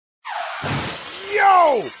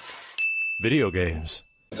Yo! Video games.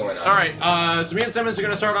 Alright, so me and Simmons are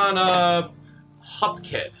gonna start on,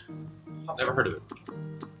 CUPHEAD. Never heard of it.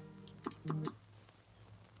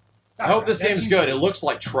 I hope this game's good. It looks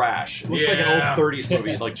like trash. It looks like an old 30s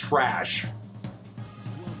movie, like trash.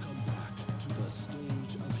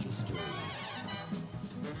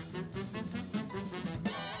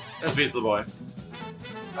 That's Beast the Boy.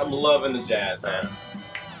 I'm loving the jazz, man.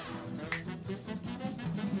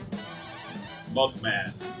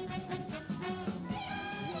 Mugman.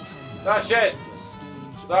 Oh shit!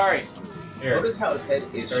 Sorry. Here. Notice how his head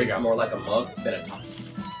is shaped more like a mug than a cup.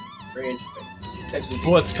 Very interesting. Potentially.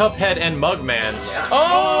 Well, it's CUPHEAD and Mugman. Yeah.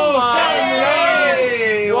 Oh,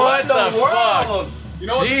 hey, what the fuck? You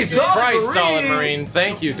know what? Jesus Christ, Solid Marine.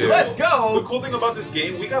 Thank you, dude. Let's go! The cool thing about this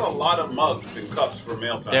game, we got a lot of mugs and cups for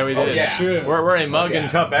mail time. Yeah, we did. Oh, yeah. True. We're a mug and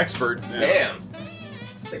cup expert. Yeah. Damn.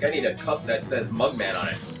 I think I need a cup that says Mugman on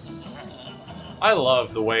it. I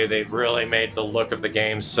love the way they really made the look of the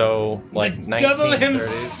game so, like, 1930s. Devil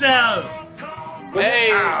himself! Hey,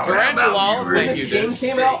 Tarantula, When thank you, this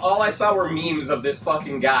game dude. came out, all I saw were memes of this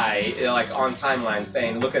fucking guy, like, on timeline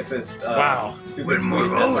saying, look at this, Wow. stupid tweet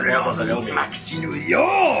that's above the Maxino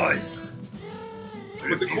yours!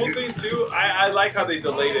 But the cool thing too, I like how they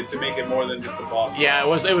delayed it to make it more than just a boss. Yeah, it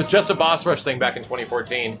was just a boss rush thing back in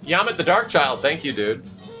 2014. Yamit the Dark Child, thank you, dude.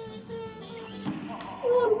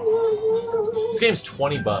 This game's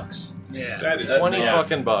 $20. Yeah. That is 20 yes.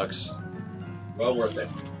 fucking bucks. Well worth it.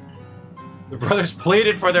 The brothers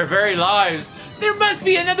pleaded for their very lives. There must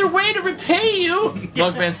be another way to repay you!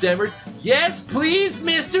 Mugman stammered. Yes, please,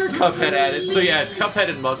 mister! CUPHEAD added. So yeah, it's CUPHEAD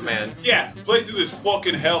and Mugman. Yeah, play through this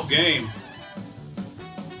fucking hell game.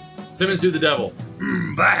 Simmons, do the devil.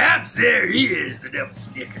 Perhaps there he is, the Devil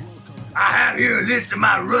Snicker. I have here a list of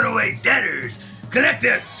my runaway debtors. Collect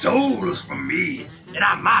their souls from me, and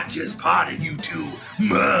I might just pardon you two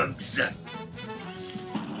mugs.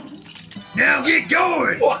 Now get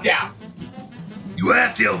going! Fuck out! You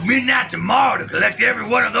have till midnight tomorrow to collect every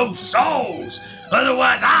one of those souls.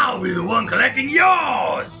 Otherwise, I'll be the one collecting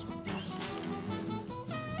yours.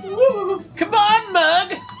 Come on,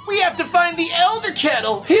 Mug! We have to find the Elder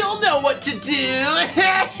Kettle. He'll know what to do.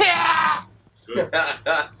 Good.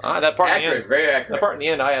 That part Accurate, very That accurate. part in the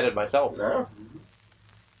end, I added myself. No?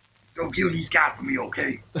 Don't kill these guys for me,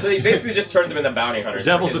 okay? So he basically just turns them into bounty hunters.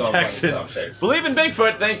 The devil's for a his own fucking Texan. self-shape. Believe in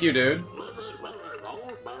Bigfoot, thank you, dude.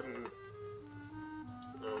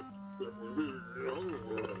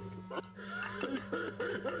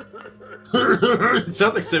 It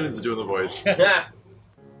sounds like Simmons is doing the voice.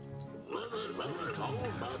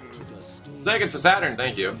 Second to Saturn,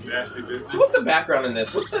 thank you. Nasty business. So what's the background in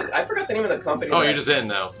this? What's the? I forgot the name of the company. Oh, that- you're just in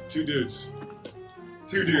now. Two dudes.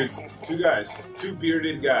 two dudes. Two guys. Two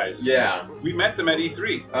bearded guys. Yeah. We met them at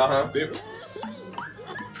E3. Uh-huh.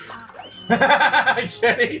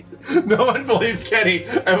 Kenny, no one believes Kenny,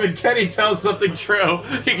 and when Kenny tells something true,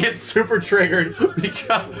 he gets super triggered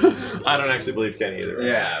because I don't actually believe Kenny either.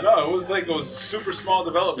 Yeah. No, it was like a super small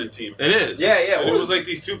development team. It is. Yeah, yeah. And it was like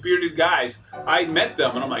these two bearded guys. I met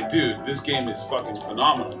them, and I'm like, dude, this game is fucking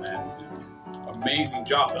phenomenal, man. Amazing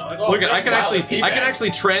job. And I'm like, oh, Look, I can wow,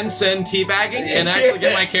 actually transcend teabagging and actually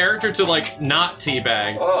get my character to like not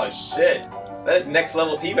teabag. Oh shit. That is next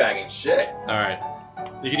level teabagging shit. All right,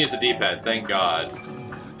 you can use the D-pad. Thank God.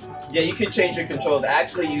 Yeah, you could change your controls.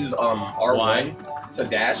 Actually use R1 Why? to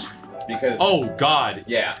dash because Oh God.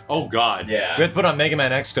 yeah, Oh God. Yeah. We have to put on Mega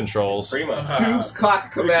Man X controls. pretty much. Tubes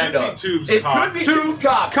cock commando. It could be Tubes It Cock. could be Tubes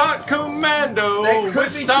cock. Cock Commando That could with be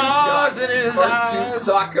stars Tubes in his or eyes. Tubes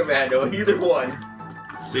sock commando. Either one.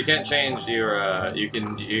 So you can't change your.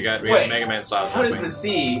 You got Wait, Mega Man style. What is jumping. the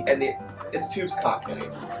C and the? It's Tubes cock in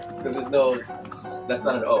it because there's no. That's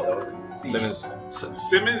not an O. That was a C. Simmons.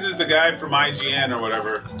 Simmons is the guy from IGN or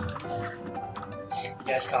whatever.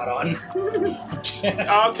 You guys caught on.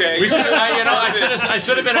 Okay. We should. I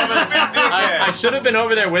should have been over. I should have been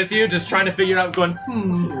over there with you, just trying to figure it out, going.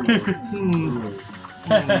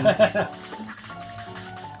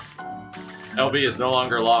 LB is no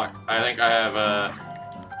longer lock. I think I have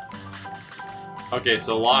Okay,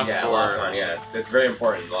 so lock Yeah, for. lock on. Yeah, it's very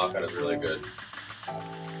important. Lock on is really good.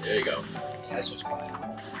 There you go. Yeah, I switched mine.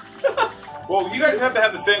 Well, you guys have to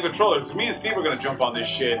have the same controller, because me and Steve are going to jump on this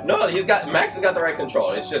shit. No, Max has got the right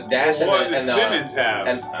control. It's just dash What and does Simmons have?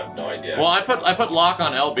 and I have no idea. Well, I put lock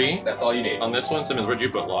on LB. That's all you need. On this one, Simmons, where'd you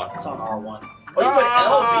put lock? It's on R1. Oh, you put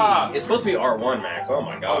Ah! LB. It's supposed to be R1, Max. Oh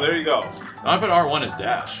my Oh, god. there you go. I put R1 as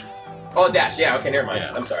dash. Oh, dash. Yeah. Okay. Never mind.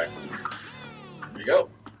 Yeah. I'm sorry. Here you go.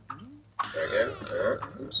 There again.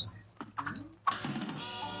 Oops.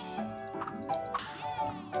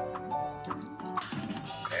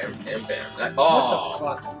 And bam. What Oh. the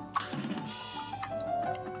fuck?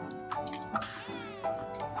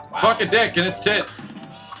 Wow. Fuck a dick and its tit.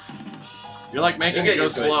 You're like making it go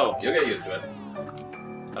slow. You'll get used to it.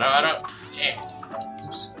 I don't. Yeah.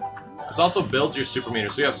 Oops. This also builds your super meter,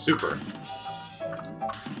 so you have super.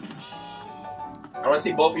 I want to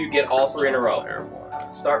see both of you get all 3 in a row.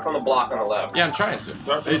 Start from the block on the left. Yeah, I'm trying to.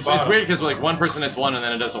 Start from the It's bottom. weird because like one person hits one and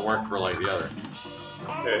then it doesn't work for like the other.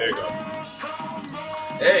 Okay, here you go.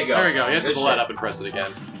 There you go. There we go. You have to Good pull that shit. up and press it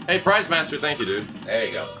again. Hey, Prize Master, thank you, dude. There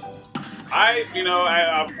you go.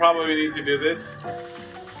 I probably need to do this.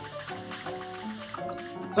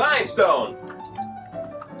 Time stone.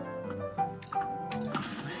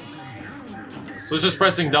 So it's just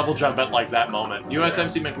pressing double jump at like that moment.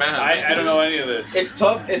 USMC McMahon. I don't know any of this. It's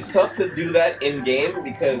tough. It's tough to do that in game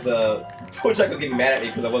because Kojak was getting mad at me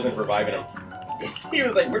because I wasn't reviving him. He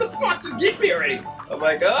was like, "Where the fuck? Just get me already!" I'm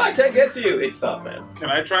like, "Oh, I can't get to you." It's tough, man. Can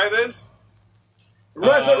I try this?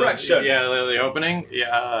 Resurrection. Yeah, the opening.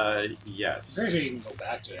 Yeah, yes. I'm pretty sure you can go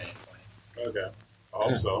back to it at any point. Okay. I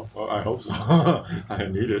hope so. Well, I hope so. I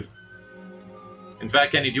need it. In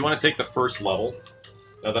fact, Kenny, do you want to take the first level?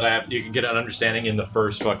 Now that you can get an understanding in the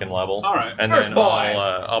first fucking level. All right. And First then boys.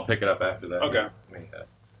 I'll pick it up after that. Okay.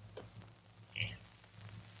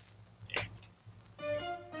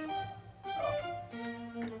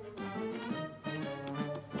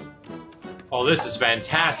 Oh, this is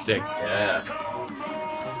fantastic. Yeah.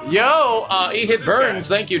 Yo, Who's Hit this Burns,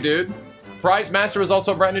 guy? thank you, dude. Prize Master was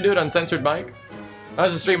also a brand new dude, Uncensored Mike.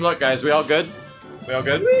 How's the stream look, guys? We all good? We all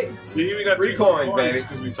good? Sweet. See, we got Free 2 coins, baby.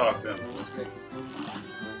 because we talked to him. That's good.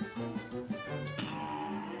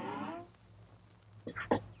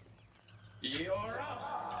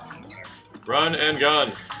 Run and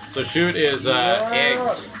gun. So shoot is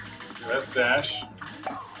eggs. That's dash.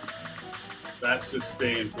 That's just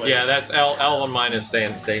stay in place. Yeah, that's L1 minus stay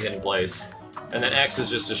in place. And then X is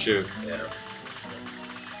just to shoot. Yeah.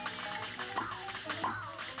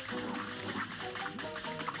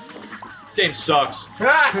 This game sucks.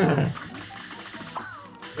 Let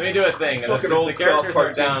me do a thing. Fucking The old characters style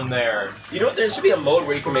are down there. You know what? There should be a mode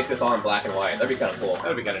where you can make this all in black and white. That'd be kind of cool.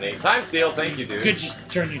 That'd be kind of neat. Time steal, thank you, You dude. could just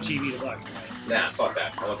turn your TV to black and white. Nah, fuck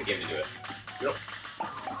that. I want the game to do it. Yep.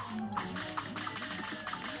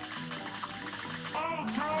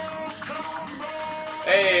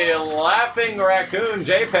 Hey, Laughing Raccoon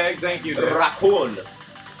JPEG, thank you, dude. Raccoon.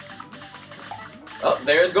 Oh,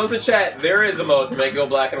 there goes the chat. There is a mode to make it go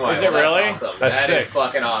black and white. Is it Well, really? That's awesome. That's That is sick.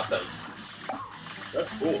 fucking awesome.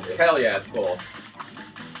 That's cool. Hell yeah, it's cool.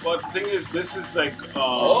 But the thing is, this is like,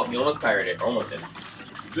 Oh, you almost pirated it. Almost did.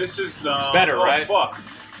 this is Better, oh, right? Fuck.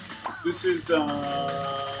 This is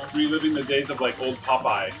reliving the days of like old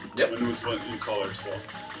Popeye Yep. when it was in color. So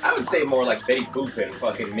I would say more like Betty Boop and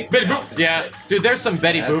fucking Mickey Betty Mouse Boop. and Yeah, shit. dude, there's some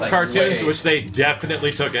Betty That's Boop like cartoons way- which they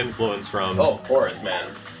definitely took influence from. Oh, of course, man.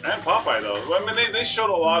 and Popeye though. Well, I mean, they showed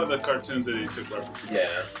a lot of the cartoons that they took reference. Yeah.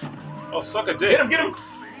 Oh, suck a dick. Get him, get him!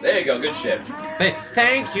 There you go, good shit. Hey,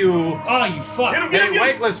 thank you. Oh, you fuck. Get him,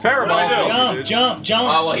 Hey, Wakeless Paraball. What do I do? thank you, Jump, dude. jump, jump.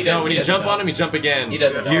 Oh, well, he doesn't. No, when he you doesn't jump know. on him, you jump again. He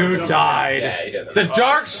doesn't know. You died. Yeah, he doesn't The know.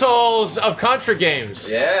 Dark Souls of Contra games.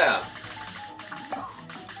 Yeah.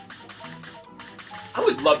 I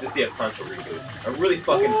would love to see a Contra reboot. A really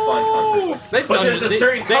fucking fun Contra. They've But done there's it. a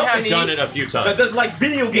certain They have company done it a few times. That doesn't like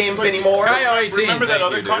video games But- anymore. Kyle 18, Remember that thank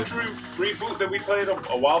other you, dude. country reboot that we played a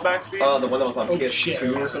while back, Steve? The one that was on Oh, PS2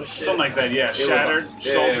 shit. or some shit. Something like that, yeah. It was Shattered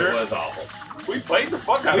Soldier. It was awful. We played the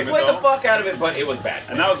fuck out We of it, played though. the fuck out of it, but it was bad.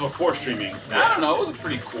 And that was before streaming. Yeah. I don't know, it was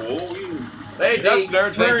pretty cool. Hey, They Dust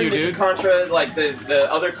Nerd, thank turned you, dude. Contra, like the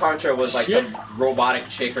other Contra was like Shit. some robotic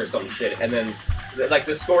chick or some shit, and then like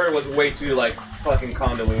the story was way too like fucking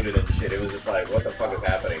convoluted and shit. It was just like, what the fuck is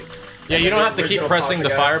happening? Yeah, And you then don't the have to keep original pressing the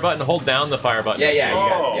Contra guy- fire button. Hold down the fire button. Yeah, yeah, you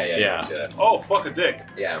guys, Oh. yeah. Yeah. You do that. Oh, fuck a dick.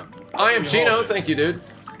 Yeah. I am Chino, thank you, dude.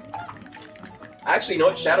 Actually, you know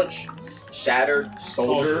what? Shattered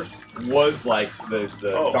Soldier was like the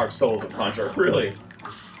Oh. Dark Souls of Contra, really.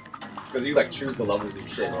 Because you like choose the levels and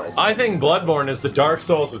shit. Like, I think Bloodborne is the Dark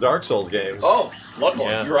Souls of Dark Souls games. oh, Bloodborne.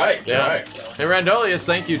 Yeah. You're right. You're Yeah. right. Hey, Randolius,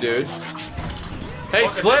 thank you, dude. Hey, Fucking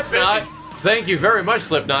Slipknot, thank you very much,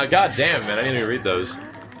 Slipknot. God damn, man, I need to read those.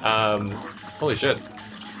 Holy shit.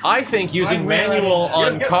 I think using manual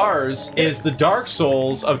on cars is the Dark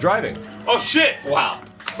Souls of driving. Oh, shit! Wow.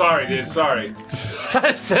 Sorry, dude, sorry.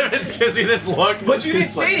 Simmons gives me this look. But you didn't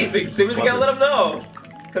He's like, say anything, Simmons. You gotta let him know.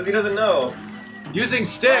 Because he doesn't know. Using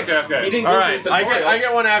stick. Okay, okay. He didn't All go right, through the tutorial. I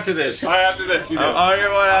get one after this. All right, after this, you do. I'll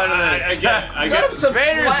get one after I this. get it. I Cut him get some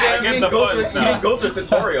Vader slack. Sim. You Get didn't the go buttons through- now. You didn't go through the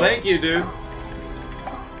tutorial. Thank you, dude.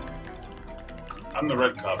 I'm the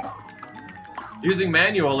red cup. Using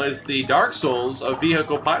manual is the Dark Souls of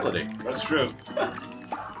vehicle piloting. That's true.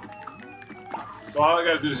 So all I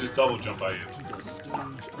gotta do is just double jump by you.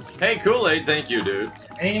 Hey, Kool-Aid, thank you, dude.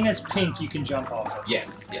 Anything that's pink, you can jump off of.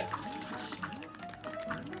 Yes, yes.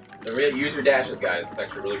 Use your dashes, guys. It's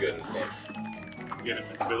actually really good in this game. You get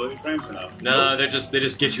invincibility frames or no? No, they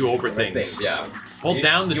just get you over things. Yeah. Hold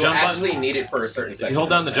down the jump button. You actually need it for a certain section. If you hold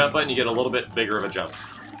down the jump button, you get a little bit bigger of a jump.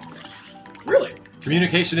 Really?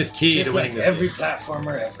 Communication is key Just to winning like this every game.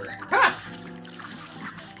 platformer ever. Ha!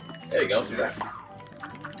 There you go. See that?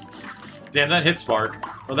 Damn, that hit spark.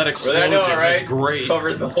 Or that explosion is great.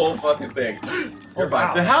 Covers the whole fucking thing. You're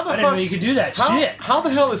fine. So how the I didn't fuck? know you could do that. Shit. How the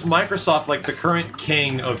hell is Microsoft like the current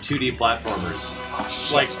king of 2D platformers?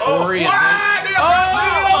 Like Oh, Ori and what? this.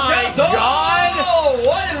 Oh my god! Oh,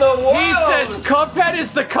 what in the world? He says Cuphead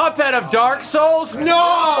is the Cuphead of Dark Souls?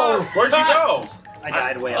 No! Where'd you go? I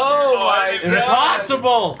died way up Oh I my didn't- god!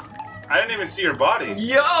 Impossible! I didn't even see your body.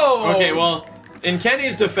 Yo! Okay, well, in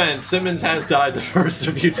Kenny's defense, Simmons has died the first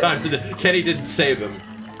few times, and Kenny didn't save him.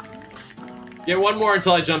 Get one more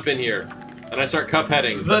until I jump in here, and I start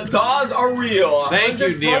cupheading. The DAWs are real. Thank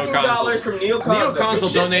you, $100 NeoConsole. from NeoConsole. NeoConsole Good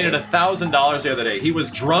shit, donated man. $1,000 the other day. He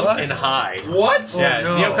was drunk What? and high. What? Yeah,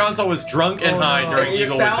 no. NeoConsole was drunk and Oh, high no. during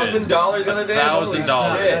Evil Within. $1,000 the other day? $1,000. Holy shit.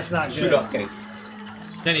 That's not good. Shoot up, Kenny.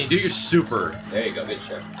 Kenny, do your super. There you go. Good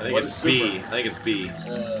shit. I think What it's is B. super? I think it's B.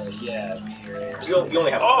 Yeah, me or A or You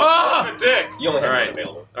only have Oh, Ah! suck a dick. you only have All one right.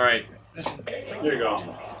 available. All right. Here you go.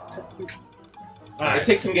 It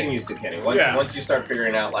takes some getting used to, Kenny. Once you start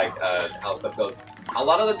figuring out like how stuff goes. A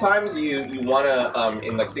lot of the times you wanna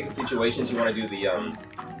in like sticky situations you wanna do the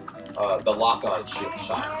lock-on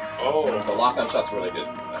shot. Oh. The lock-on shot's really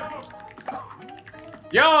good sometimes.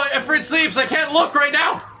 Yo, Ifrit sleeps. I can't look right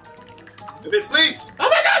now. If it sleeps. Oh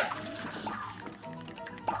my god!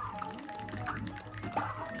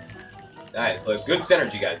 Nice, look, good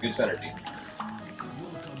synergy, guys. Good synergy.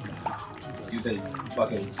 Using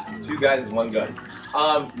fucking 2 guys as 1 gun.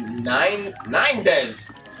 Nine Des.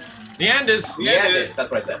 Neandes. Neandes. That's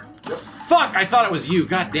what I said. Fuck, I thought it was you.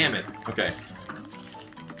 God damn it. Okay.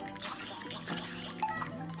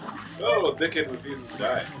 Oh, dickhead refuses to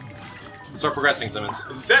die. Start progressing, Simmons.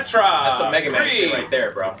 Zetra! That's a Mega Man 3. shit right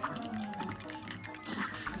there, bro.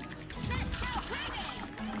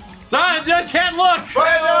 Son, I just can't look!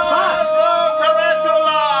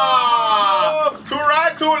 Tarantula!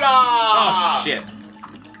 Tarantula! Oh, shit.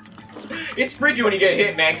 It's freaky when you get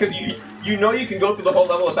hit, man, because you know you can go through the whole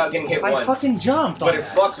level without getting hit I once. fucking jumped But on it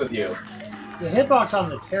that. fucks with you. The hitbox on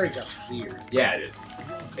the parry jump's weird. Yeah, it is.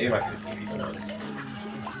 Maybe it might be the TV, who knows.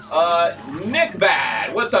 Nick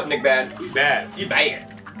Bad. What's up, Nick Bad? He bad. You bad.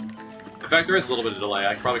 In fact, there is a little bit of delay.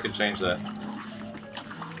 I probably can change that.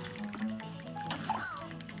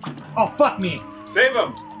 Oh, fuck me. Save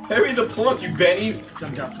him! Harry the Plunk, you bennies.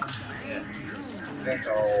 Jump, jump. Let's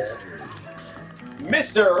go.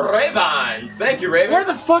 Mr. Ravens. Thank you, Ravens. Where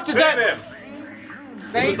the fuck did Save that... him!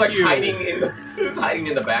 He was like you. hiding in the he was hiding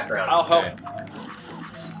in the background. I'll help. Okay.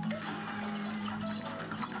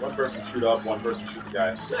 One person shoot up, one person shoot the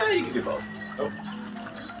guy. Yeah, you can do both. Nope.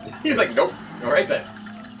 He's like, nope. All right then.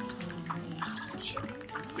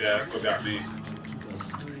 Yeah, that's what got me.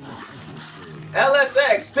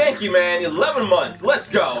 LSX, thank you, man. 11 months. Let's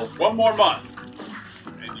go. 1 more month.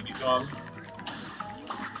 And you become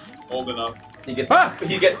old enough. He gets Ah!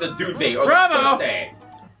 he gets the due date or Bravo! the birthday.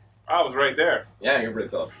 I was right there. Yeah, you're pretty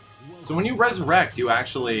close. So when you resurrect, you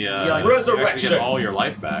actually, Resurrection. you actually get all your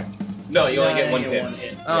life back. No, you only Yeah, get one you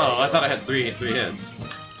hit. Oh, I thought I had three hits.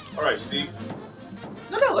 Alright, Steve.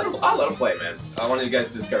 No, I'll let him play, man. I wanted you guys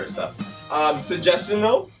to discover stuff. Suggestion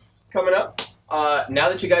though, coming up. Now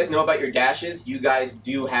that you guys know about your dashes, you guys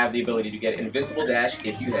do have the ability to get Invincible Dash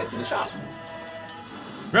if you head to the shop.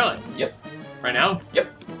 Really? Yep. Right now? Yep.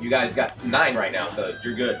 You guys got 9 right now, so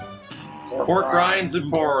you're good. Pork Grinds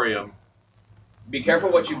Emporium. Be careful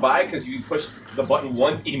what you buy, because you push the button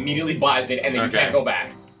once, it immediately buys it, and then Okay. you can't go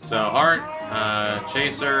back. So, Heart,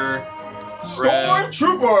 Chaser, Spread,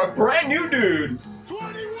 Stormtrooper, brand new dude.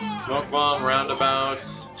 Smoke Bomb, Roundabout,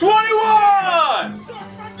 21!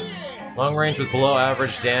 Long Range with below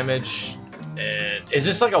average damage. And is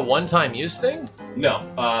this like a one-time use thing? No,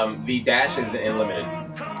 the dash is unlimited.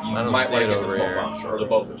 You I don't might see want it to get the over smoke here. bomb, or the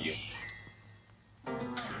both of you.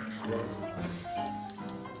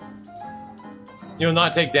 You will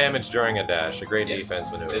not take damage during a dash. A great Yes.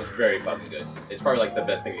 defense maneuver. It's very fucking good. It's probably like the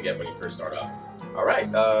best thing to get when you first start off. All right.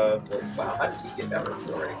 Well, wow, how did you get that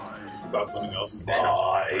one already? About something else.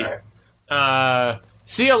 All right.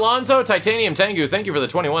 C. Alonso, Titanium Tengu, thank you for the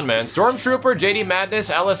 21, man. Stormtrooper, JD Madness,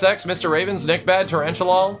 LSX, Mr. Ravens, Nick Bad,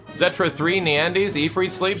 Tarantulalol, Zetra 3, Neandes,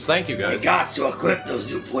 Efreed Sleeps, thank you You guys. got to equip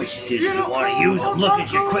those new purchases if you want to use them. Look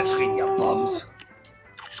at your equip screen, you bums.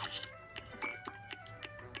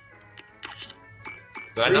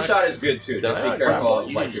 Did I Free not? shot is good too. Did Just I be not careful grab of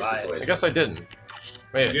it? like You your didn't buy it. I situation. guess I didn't. You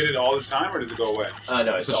Wait, get it all the time, or does it go away?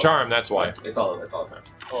 No, it's a charm, that's why. It's all the time.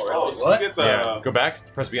 Oh, Oh, so What? you get the. Yeah, go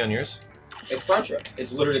back, press B on yours. It's Contra.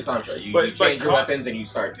 It's literally Contra. You But change your Con- weapons and you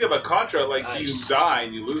start. Yeah, but Contra, like Nice. you die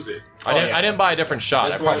and you lose it. I didn't buy a different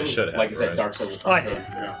shot, This I probably one, should have. like I said, right? Dark Souls. Is Oh, I Contra, did.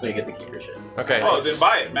 Yeah. So you get to keep your shit. Okay. Oh, then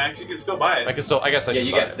buy it, Max. You can still buy it. I guess I Yeah, should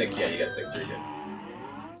you buy get it. 6. Yeah, you get 6. You're good.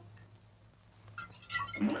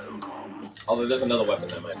 Although there's another weapon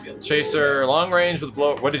that might be a little Chaser, long range with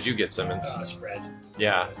blow. What did you get, Simmons? Spread.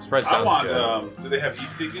 Yeah, spread I sounds want. good. Do they have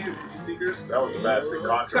heat seekers? That was the best in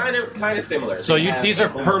Contra. kind of similar. So They have these are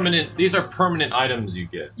a- permanent. These are permanent items you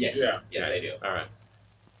get. Yes. Yeah. Yes, they do. All right.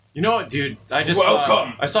 You know what, dude? I just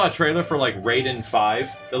Welcome. I saw a trailer for like Raiden 5,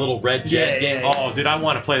 the little red jet Yeah, game. yeah, Oh, dude, I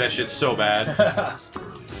want to play that shit so bad.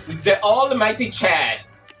 The almighty Chad.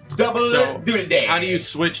 Double So, doodle day. How do you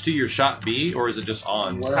switch to your shot B, or is it just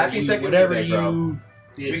on? Whatever you, second whatever today, bro. you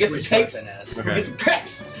did We get some switch cakes. weapon as. Okay. Get some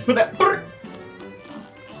pecs for that.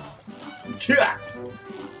 Some kicks.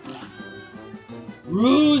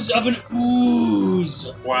 Ruse of an ooze.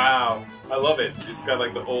 Wow, I love it. It's got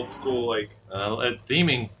like the old school like.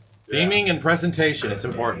 Theming, and presentation. It's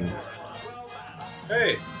important.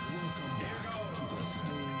 Hey,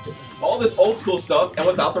 All this old school stuff and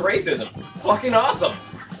without the racism. Fucking awesome.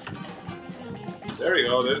 there we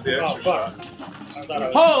go. There's the Oh, extra fuck. shot. I thought I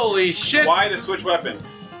was... Holy shit! Why to switch weapon?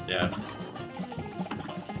 Yeah.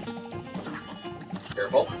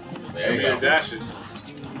 Careful. There you Your go. dashes.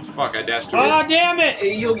 Fuck! I dashed to Oh, damn it!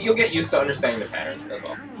 You'll get used to understanding the patterns. That's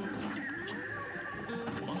all.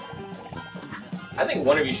 I think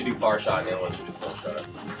one of you should do far shot and the other one should do full shot.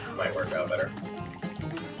 Might work out better.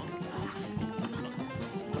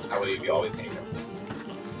 I would be always hitting them.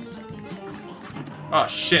 Oh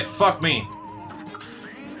shit! Fuck me.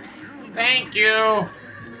 Thank you.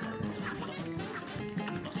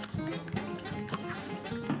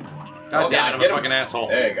 God damn it! I'm a get him. fucking asshole.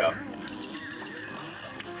 There you go.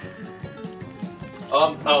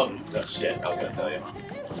 Oh shit, I was gonna tell you.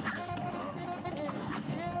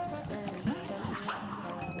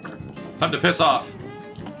 Time to piss off.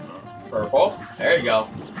 Purple. There you go.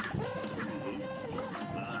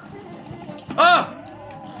 Ah!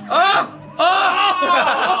 Ah! Ah!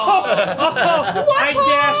 Oh,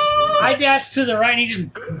 I dashed to the right and he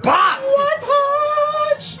just bop! One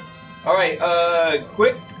punch! Alright,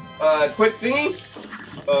 quick thingy.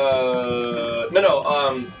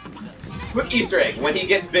 Quick Easter egg. When he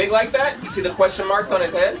gets big like that, you see the question marks on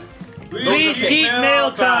his head? Please keep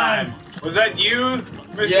mail time. Was that you,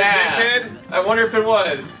 Mr. Yeah. Dickhead? I wonder if it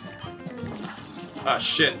was. Ah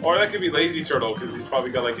shit. Or that could be Lazy Turtle, because he's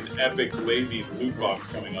probably got like an epic lazy loot box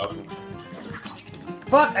coming up.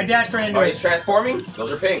 Fuck, I dashed right into Alright, he's it. transforming.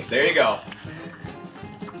 Those are pink. There you go.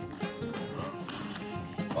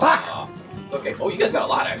 Fuck! Okay. Oh, you guys got a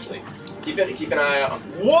lot actually. Keep an eye out.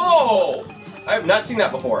 Whoa! I have not seen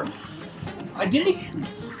that before. I did it again.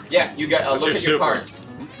 Yeah, you got. What's Look your at your super? cards.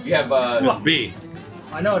 You have. It's B.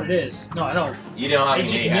 I know what it is. No, I don't. You know how I many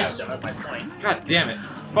just you missed have. him. That's my point. God damn it.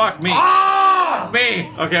 Fuck me. Ah! Fuck me.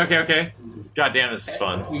 Okay. God damn, this is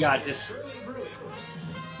fun. We got this.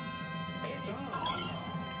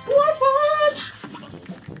 One punch.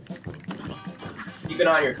 Keep an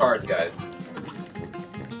eye on your cards, guys.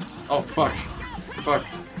 Oh fuck. Fuck.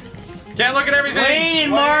 Can't look at everything. Wayne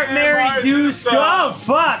and Mark Wayne and Mary Mark do do stuff.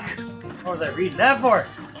 Fuck. What was I reading that for?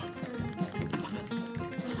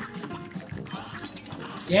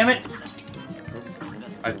 Damn it.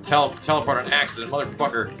 I teleport on accident,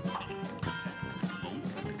 motherfucker.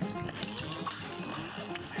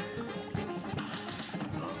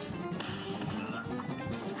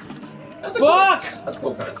 That's a Fuck! Cool, that's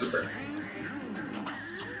cool kind of super.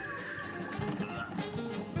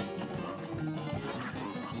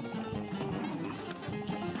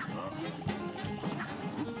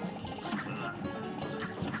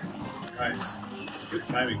 Nice. Good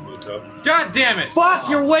timing, Blue Cup. God damn it. Fuck,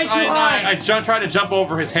 you're way too high. I tried to jump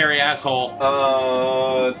over his hairy asshole.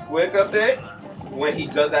 Quick update. When he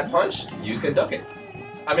does that punch, you can duck it.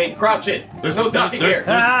 I mean, crouch it. There's no ducking here. You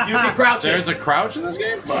can crouch There's it. a crouch in this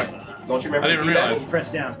game? Fuck. Don't you remember I didn't the realize. teabag?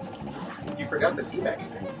 Press down. You forgot the teabag.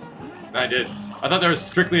 I did. I thought there was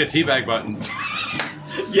strictly a teabag button.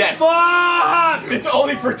 Yes. Fuck! It's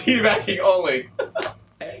only for teabagging only.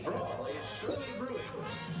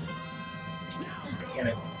 Damn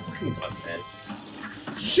it. Fucking nuts, man.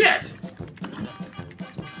 Shit!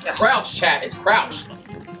 Crouch, chat. It's crouch.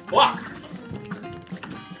 Block.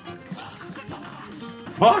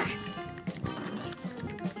 Fuck!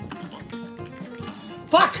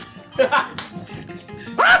 Fuck!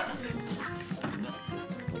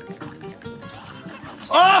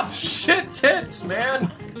 Oh, shit tits,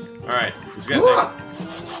 man! Alright, it's gonna take...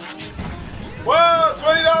 Whoa,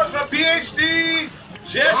 $20 for a PhD!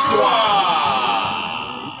 Joshua!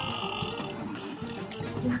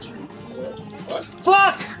 What?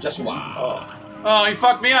 Fuck! Joshua. Oh. Oh, he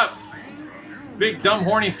fucked me up! Big, dumb,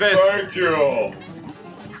 horny fist. Thank you.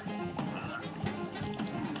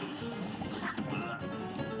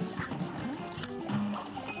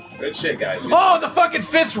 Good shit, guys. Oh, the fucking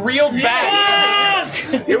fist reeled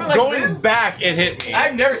back! It was like going this? back, it hit me.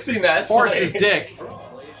 I've never seen that. That's Force funny. his dick.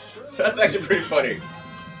 That's actually pretty funny.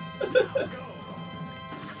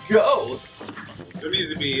 Go! There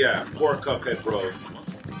needs to be 4 Cuphead bros.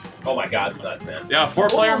 Oh my god, it's nuts, man. Yeah,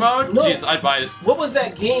 4-player mode? No. Jeez, I'd buy it. What was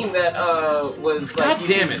that game that was like? God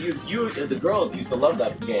damn it. The girls used to love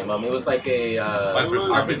that game. It was like a Plants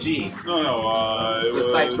vs. RPG. No, It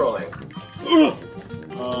was side scrolling.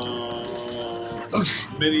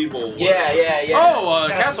 Medieval. War. Yeah. Oh,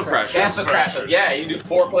 Castle Crashers. Castle Crashers. Yeah, you do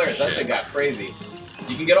 4 players. That shit got crazy.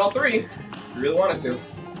 You can get all 3 if you really wanted to.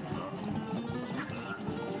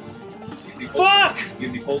 Fuck!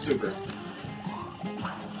 Gives you full supers.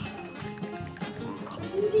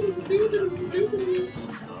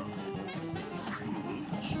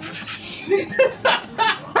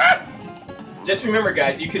 Just remember,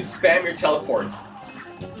 guys, you could spam your teleports.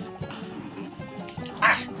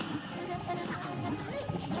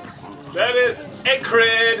 That is a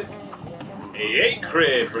crid. A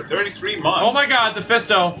crid for 33 months. Oh my god, the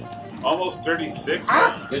fisto. Almost 36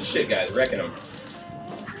 months. Good shit, guys. Wrecking them.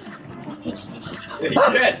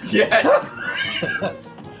 Yes.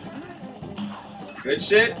 Good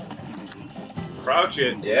shit. Crouch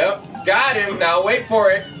it. Yep. Got him. Now wait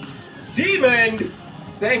for it. Demon!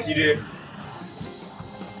 Thank you, dude.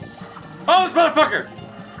 Oh, this motherfucker!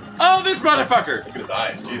 Oh, this motherfucker! Look at his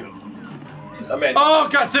eyes. Jesus. That man, Oh,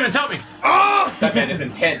 God, Simmons, help me! Oh! that man is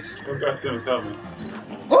intense. Oh, God, Simmons, help me.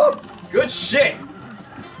 Woo! Good shit.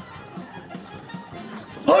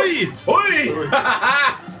 Hoi!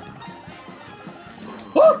 Hoi!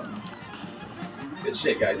 Woo! Good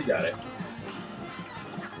shit, guys. You got it.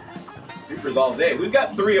 Supers all day. Who's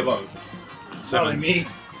got 3 of them? Probably me.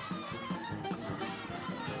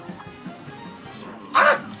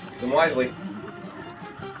 Use them wisely.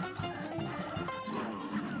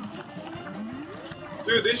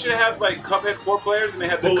 Dude, they should have like Cuphead 4 players, and they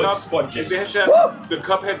have the Bullet sponges. They should have the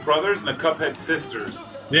Cuphead brothers and the Cuphead sisters.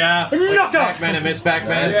 Yeah, Knockout! Pac-Man and Miss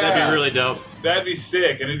Pac-Man. Yeah. That'd be really dope. That'd be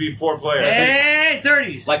sick, and it'd be 4 players. Hey,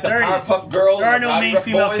 30s. Like the 30s. Powerpuff Girls. There are and the no main Powerpuff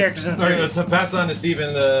female Boys. characters in Alright, 30s. let's pass on to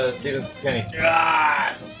Steven Kenny.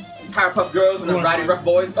 Ah, Powerpuff Girls and the Who Roddy wants Rough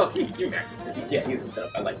Boys. Oh, you Max. Yeah, he's the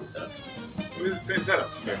stuff. I like the stuff. We do the same setup.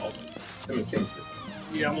 Some kids.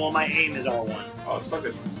 Yeah, well, my aim is R1. Oh, suck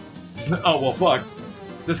it. Oh, well, fuck.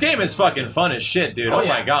 This game is fucking fun as shit, dude. Oh, Oh, yeah.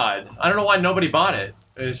 my god. I don't know why nobody bought it.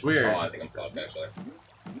 It's weird. Oh, I think I'm fucked, actually.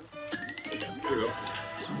 Here we go.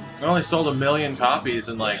 It only sold 1 million copies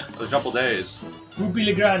in like a couple days. Ruby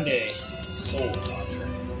Le Grande. Soul Launcher.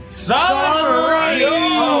 Solid!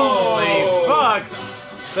 Holy fuck!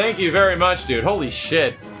 Thank you very much, dude. Holy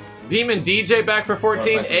shit. Demon DJ back for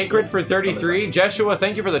 14, Acrid for 33, Jeshua,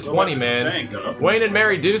 thank you for the 20, man. Thank. Wayne and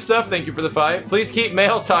Mary Do Stuff, thank you for the 5. Please keep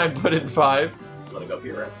mail time put in 5. Let it go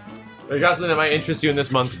here, right? We got something that might interest you in this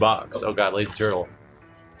month's box. Oh god, Lazy Turtle.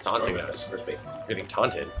 Taunting us. First bait. Getting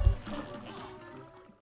taunted.